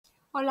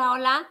Hola,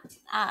 hola.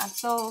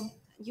 So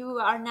you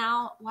are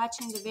now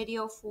watching the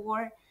video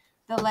for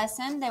the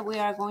lesson that we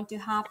are going to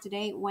have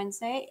today,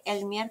 Wednesday,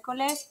 el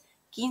miércoles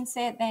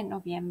 15 de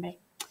noviembre.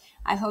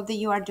 I hope that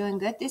you are doing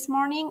good this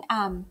morning.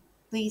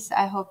 Please,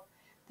 I hope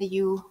that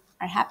you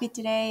are happy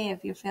today.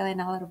 If you're feeling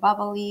a little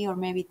bubbly or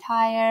maybe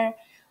tired,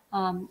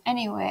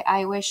 anyway,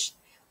 I wish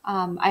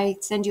I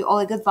send you all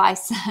the good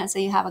vibes so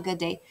you have a good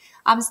day.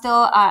 I'm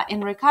still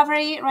in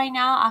recovery right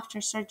now after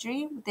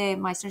surgery.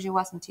 My surgery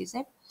was on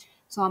Tuesday.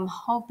 So I'm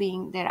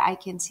hoping that I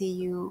can see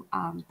you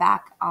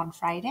back on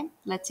Friday.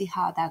 Let's see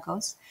how that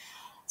goes.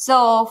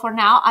 So for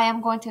now, I am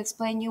going to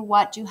explain you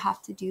what you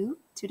have to do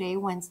today,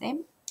 Wednesday,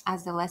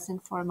 as the lesson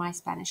for my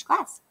Spanish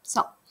class.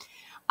 So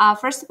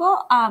first of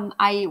all,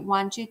 I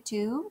want you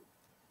to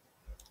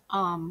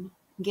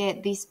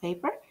get this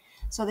paper.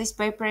 So this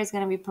paper is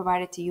going to be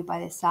provided to you by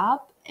the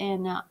sub,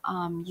 and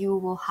you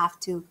will have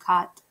to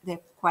cut the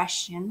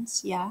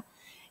questions, yeah,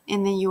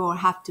 and then you will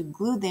have to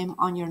glue them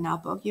on your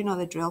notebook. You know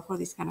the drill for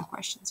these kind of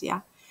questions,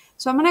 yeah.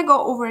 So I'm going to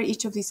go over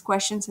each of these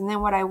questions, and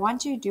then what I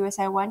want you to do is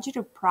I want you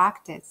to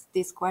practice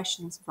these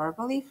questions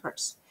verbally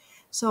first.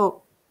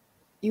 So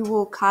you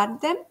will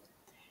cut them,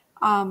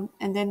 and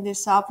then the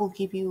sub will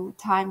give you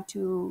time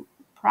to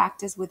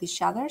practice with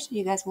each other. So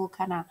you guys will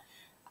kind of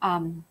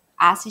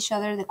ask each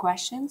other the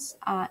questions,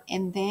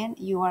 and then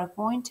you are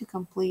going to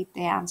complete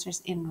the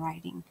answers in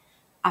writing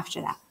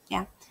after that.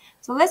 Yeah.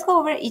 So let's go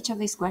over each of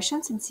these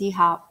questions and see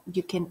how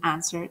you can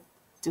answer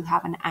to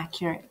have an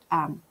accurate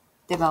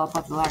develop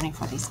of learning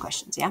for these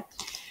questions. Yeah.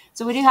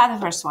 So we do have the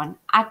first one.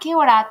 ¿A qué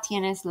hora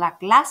tienes la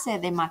clase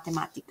de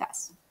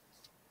matemáticas?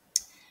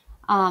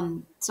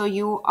 So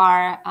you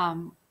are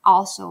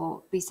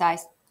also,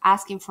 besides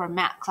asking for a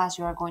math class,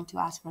 you are going to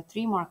ask for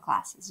 3 more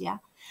classes, yeah?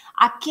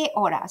 ¿A qué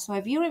hora? So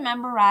if you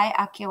remember right,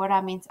 ¿a qué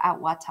hora means at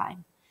what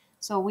time?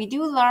 So we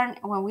do learn,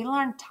 when we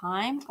learn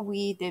time,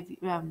 we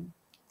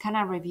kind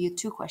of review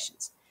 2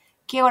 questions.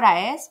 ¿Qué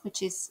hora es?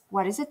 Which is,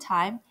 what is the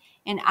time?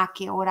 And ¿a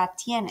qué hora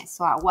tienes?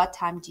 So at what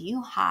time do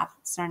you have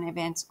certain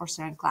events or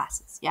certain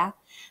classes, yeah?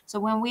 So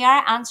when we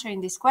are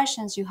answering these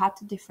questions, you have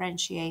to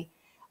differentiate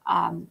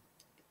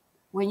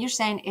when you're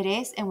saying it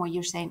is and when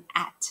you're saying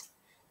at.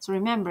 So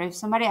remember, if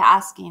somebody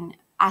asking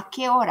a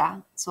qué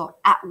hora, so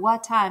at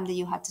what time, that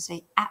you have to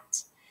say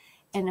at.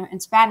 And in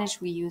Spanish,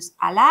 we use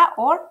a la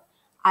or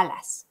a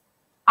las.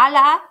 A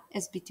la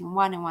is between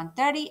 1 and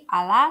 1:30.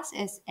 A las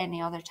is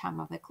any other time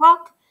of the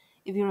clock.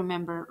 If you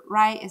remember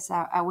right, it's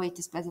a way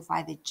to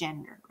specify the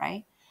gender,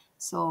 right?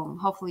 So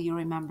hopefully you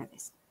remember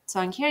this.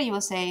 So in here you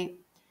will say,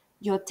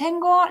 yo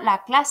tengo la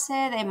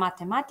clase de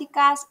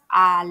matemáticas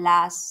a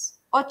las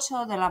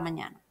 8 de la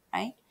mañana,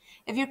 right?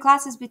 If your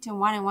class is between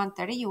 1 and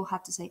 1:30, you will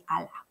have to say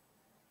a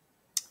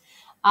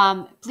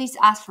la. Please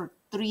ask for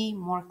 3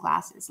 more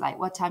classes, like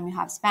what time you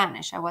have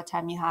Spanish, at what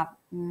time you have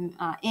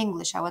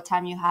English, at what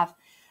time you have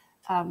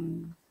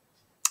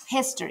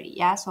history,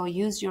 yeah? So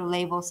use your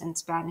labels in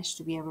Spanish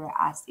to be able to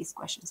ask these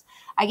questions.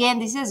 Again,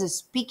 this is a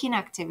speaking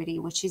activity,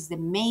 which is the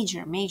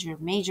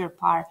major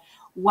part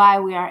why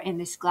we are in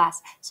this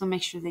class. So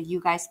make sure that you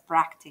guys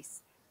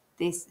practice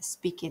these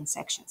speaking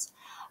sections.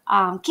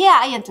 ¿Qué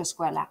hay en tu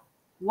escuela?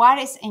 What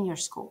is in your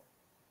school?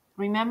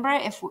 Remember,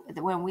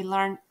 when we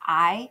learn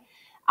I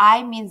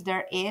means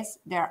there is,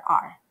 there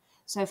are.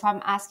 So if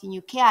I'm asking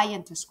you, ¿qué hay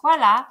en tu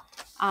escuela?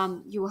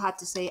 You will have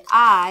to say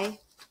I,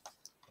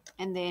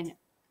 and then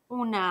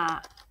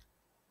una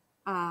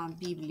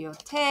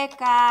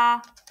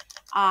biblioteca,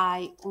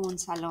 hay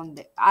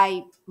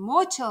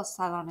muchos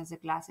salones de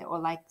clase, or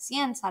like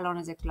 100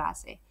 salones de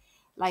clase.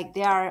 Like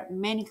there are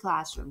many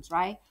classrooms,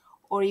 right?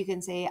 Or you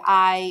can say,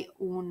 hay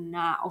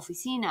una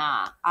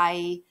oficina,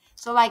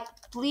 so like,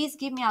 please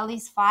give me at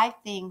least 5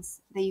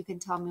 things that you can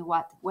tell me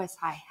what West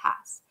High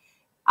has.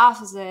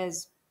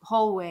 Offices,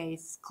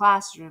 hallways,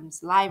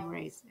 classrooms,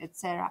 libraries,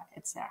 etc.,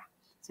 etc.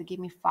 So give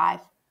me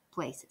 5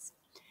 places.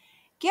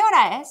 ¿Qué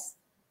hora es?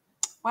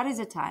 What is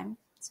the time?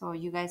 So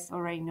you guys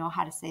already know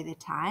how to say the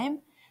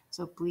time.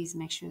 So please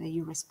make sure that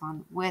you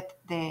respond with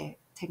the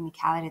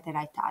technicality that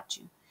I taught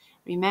you.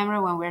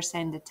 Remember, when we're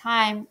saying the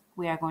time,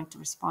 we are going to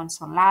respond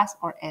son las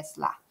or es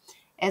la.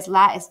 Es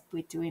la is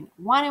between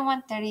 1 and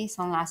 1:30.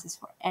 Son las is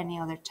for any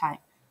other time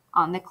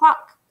on the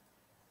clock.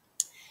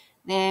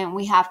 Then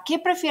we have, ¿qué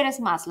prefieres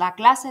más? ¿La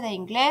clase de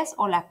inglés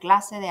o la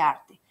clase de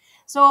arte?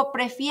 So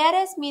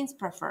prefieres means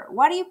prefer.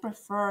 What do you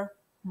prefer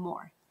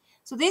more?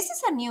 So this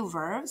is a new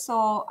verb.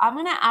 So I'm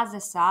going to ask the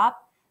sub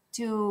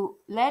to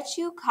let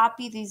you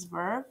copy this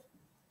verb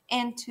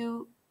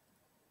into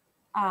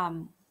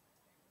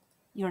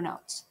your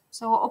notes.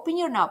 So open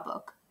your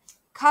notebook,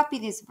 copy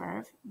this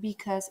verb,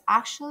 because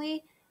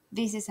actually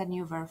this is a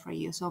new verb for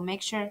you. So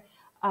make sure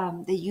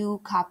that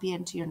you copy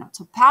into your notes.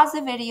 So pause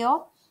the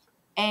video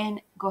and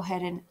go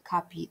ahead and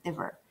copy the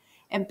verb.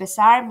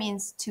 Empezar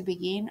means to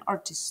begin or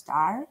to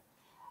start.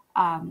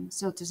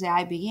 So to say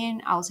I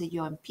begin, I'll say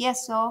yo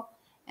empiezo,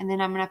 and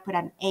then I'm going to put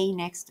an A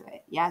next to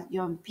it. Yeah,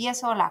 yo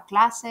empiezo la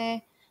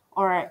clase,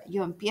 or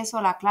yo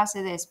empiezo la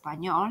clase de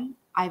español.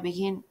 I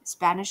begin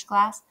Spanish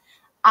class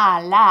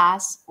a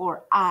las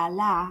or a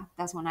la,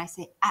 that's when I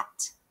say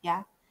at,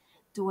 yeah.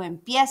 Tú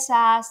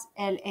empiezas,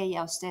 él,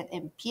 ella, usted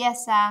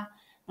empieza,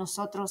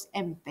 nosotros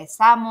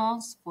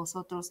empezamos,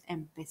 vosotros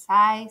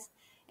empezáis,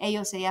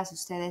 ellos, ellas,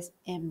 ustedes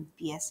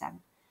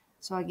empiezan.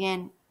 So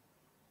again,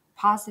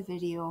 pause the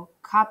video,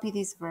 copy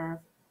this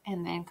verb,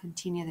 and then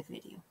continue the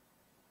video.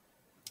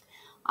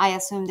 I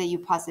assume that you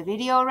paused the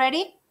video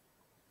already,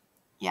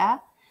 yeah,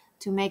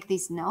 to make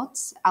these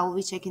notes. I will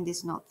be checking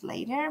these notes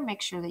later.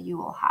 Make sure that you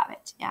will have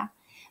it, yeah.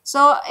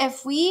 So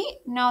if we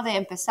know that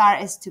empezar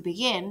is to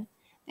begin,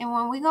 then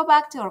when we go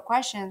back to our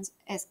questions,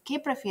 es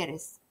 ¿qué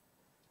prefieres?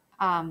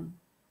 And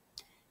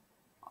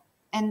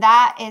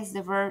that is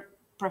the verb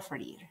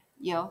preferir,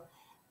 yo,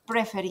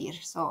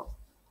 preferir. So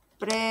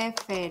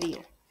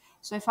preferir.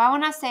 So if I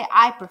want to say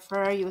I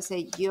prefer, you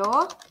say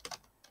yo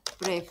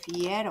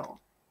prefiero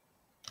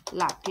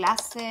la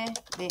clase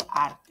de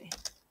arte.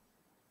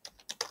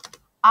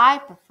 I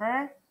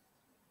prefer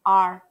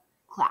our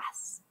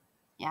class.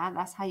 Yeah,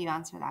 that's how you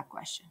answer that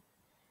question.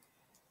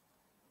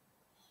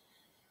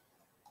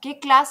 ¿Qué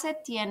clase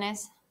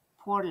tienes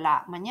por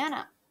la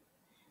mañana?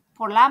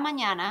 Por la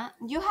mañana,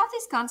 you have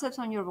these concepts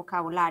on your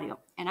vocabulario,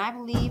 and I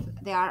believe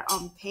they are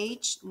on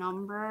page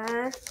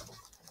number,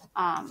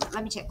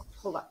 let me check,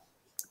 hold up.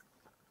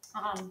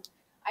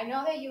 I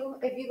know that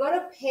if you go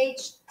to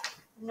page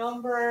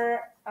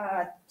number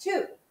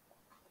 2,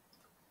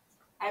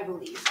 I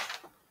believe,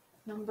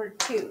 number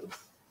 2,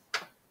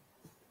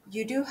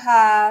 you do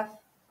have,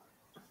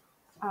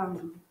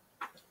 on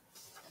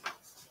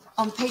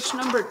page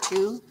number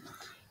 2,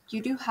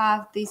 you do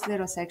have these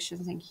little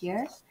sections in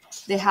here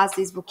that has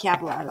this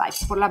vocabulary, like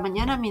por la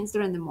mañana means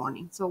during the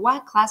morning. So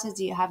what classes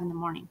do you have in the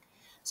morning?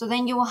 So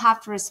then you will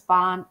have to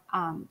respond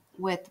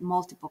with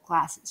multiple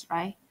classes,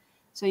 right?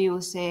 So you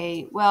will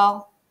say,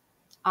 well,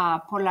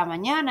 por la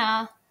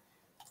mañana,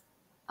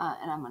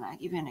 and I'm gonna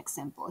give you an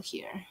example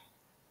here.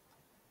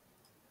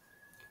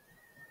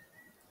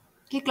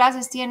 ¿Qué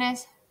clases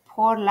tienes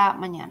por la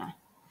mañana?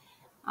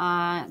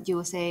 You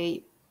will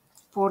say,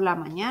 por la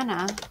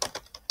mañana,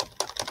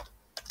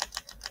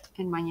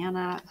 and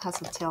mañana has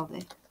a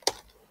tilde.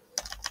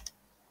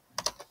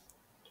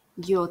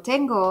 Yo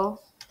tengo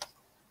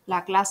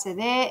la clase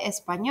de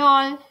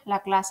español, la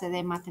clase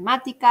de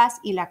matemáticas,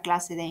 y la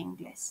clase de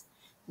inglés.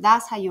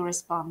 That's how you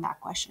respond that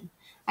question.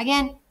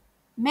 Again,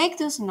 make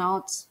those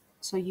notes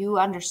so you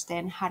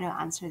understand how to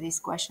answer these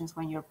questions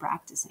when you're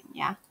practicing,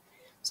 yeah?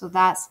 So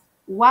that's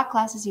what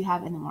classes you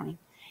have in the morning.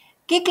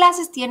 ¿Qué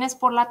clases tienes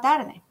por la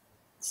tarde?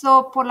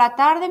 So por la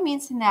tarde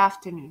means in the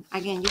afternoon.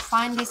 Again, you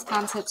find these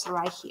concepts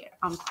right here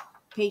on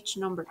page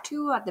number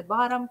 2 at the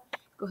bottom.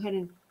 Go ahead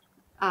and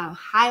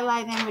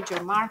highlight them with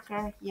your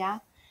marker, yeah?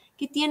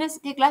 ¿Qué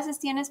clases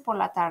tienes por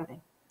la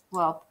tarde?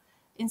 Well,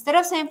 instead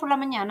of saying por la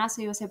mañana,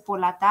 so you say por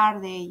la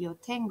tarde yo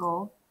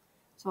tengo.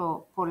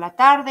 So por la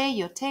tarde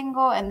yo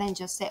tengo, and then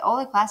just say all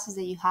the classes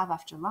that you have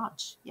after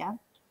lunch, yeah?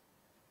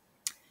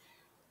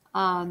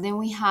 Then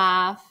we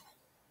have,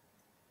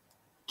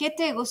 ¿qué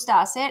te gusta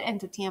hacer en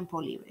tu tiempo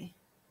libre?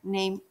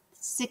 Name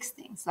 6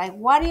 things. Like,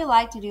 what do you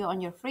like to do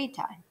on your free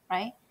time,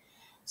 right?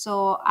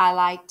 So I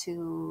like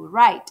to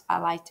write, I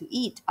like to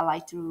eat, I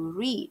like to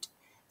read.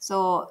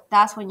 So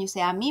that's when you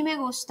say, a mí me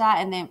gusta,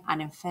 and then an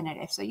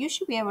infinitive. So you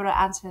should be able to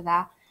answer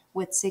that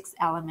with 6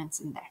 elements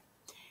in there.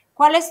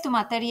 ¿Cuál es tu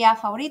materia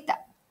favorita?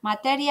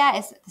 Materia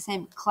is the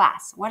same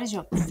class. What is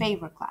your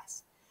favorite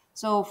class?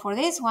 So for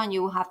this one,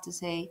 you will have to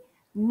say,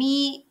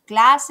 mi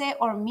clase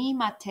or mi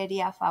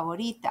materia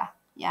favorita,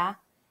 yeah,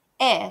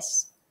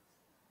 es.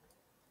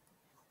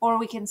 Or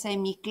we can say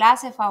mi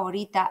clase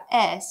favorita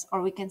es,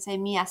 or we can say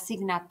mi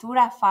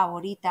asignatura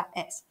favorita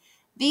es.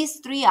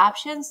 These 3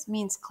 options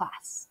means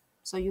class.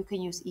 So you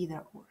can use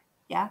either or,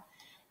 yeah?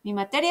 Mi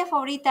materia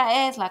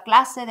favorita es la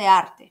clase de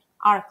arte,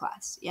 art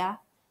class, yeah?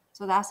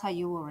 So that's how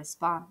you will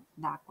respond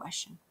to that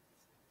question.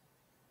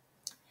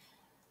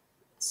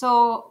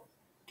 So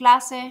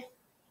clase,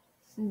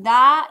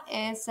 that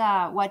is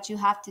what you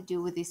have to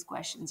do with these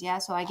questions, yeah?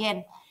 So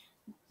again,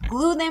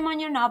 glue them on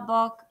your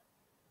notebook.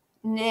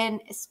 And then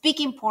the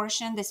speaking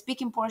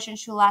portion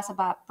should last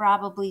about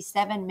probably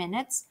 7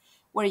 minutes,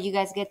 where you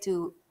guys get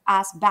to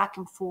ask back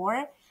and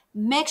forth.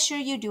 Make sure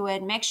you do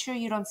it. Make sure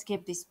you don't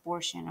skip this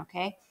portion,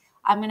 okay?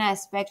 I'm going to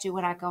expect you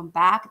when I come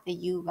back that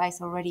you guys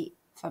are already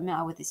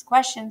familiar with these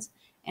questions,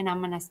 and I'm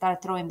going to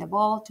start throwing the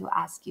ball to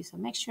ask you. So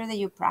make sure that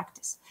you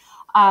practice.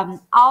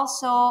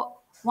 Also,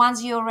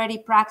 once you already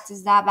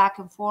practice that back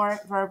and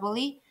forth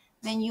verbally,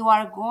 then you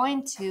are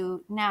going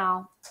to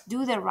now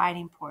do the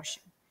writing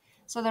portion.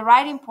 So the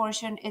writing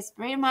portion is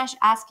pretty much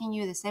asking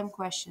you the same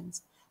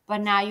questions,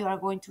 but now you are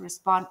going to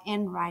respond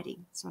in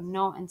writing. So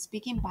no in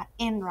speaking, but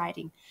in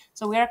writing.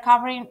 So we are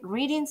covering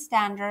reading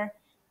standard,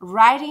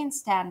 writing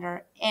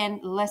standard,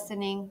 and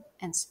listening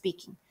and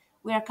speaking.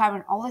 We are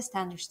covering all the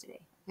standards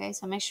today, okay?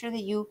 So make sure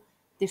that you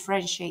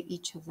differentiate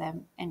each of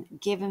them and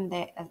give them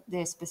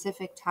the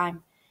specific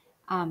time,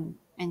 and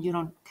you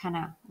don't kind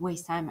of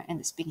waste time in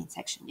the speaking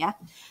section, yeah?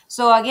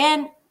 So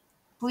again,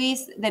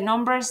 please, the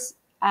numbers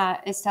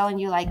is telling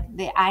you like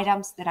the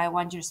items that I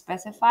want you to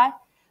specify.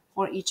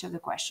 for each of the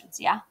questions.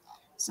 Yeah.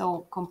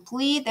 So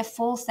complete the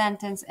full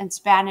sentence in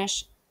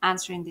Spanish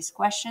answering these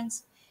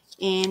questions,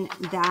 and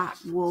that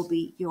will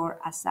be your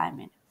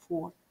assignment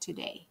for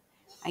today.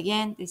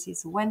 Again, this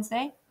is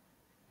Wednesday.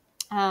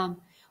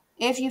 Um,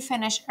 if you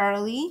finish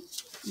early,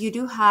 you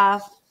do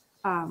have,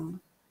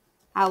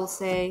 I will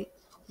say,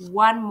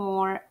 one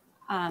more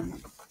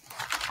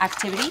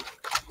activity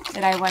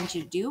that I want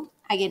you to do.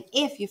 Again,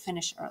 if you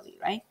finish early,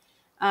 right?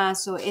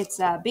 So it's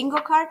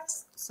bingo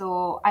cards.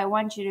 So I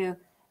want you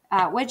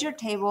to, with your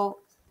table,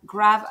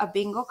 grab a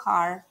bingo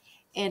card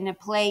and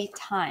play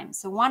time.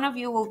 So one of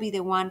you will be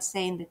the one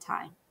saying the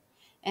time.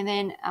 And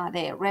then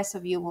the rest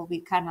of you will be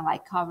kind of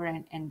like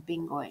covering and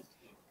bingoing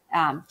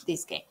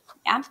this game.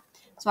 Yeah.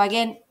 So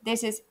again,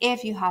 this is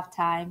if you have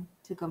time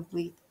to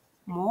complete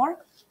more,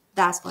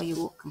 that's what you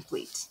will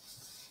complete.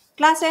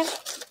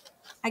 Clase,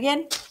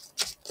 again,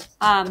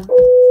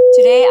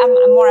 today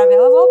I'm more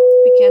available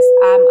because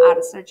I'm out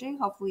of surgery.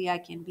 Hopefully I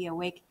can be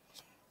awake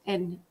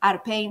and out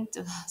of pain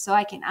so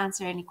I can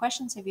answer any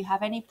questions. If you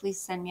have any, please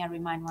send me a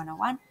Remind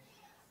 101.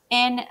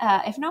 And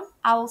if not,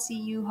 I will see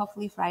you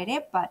hopefully Friday,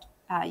 but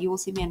you will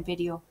see me on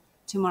video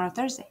tomorrow,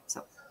 Thursday.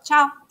 So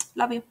ciao.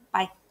 Love you.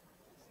 Bye.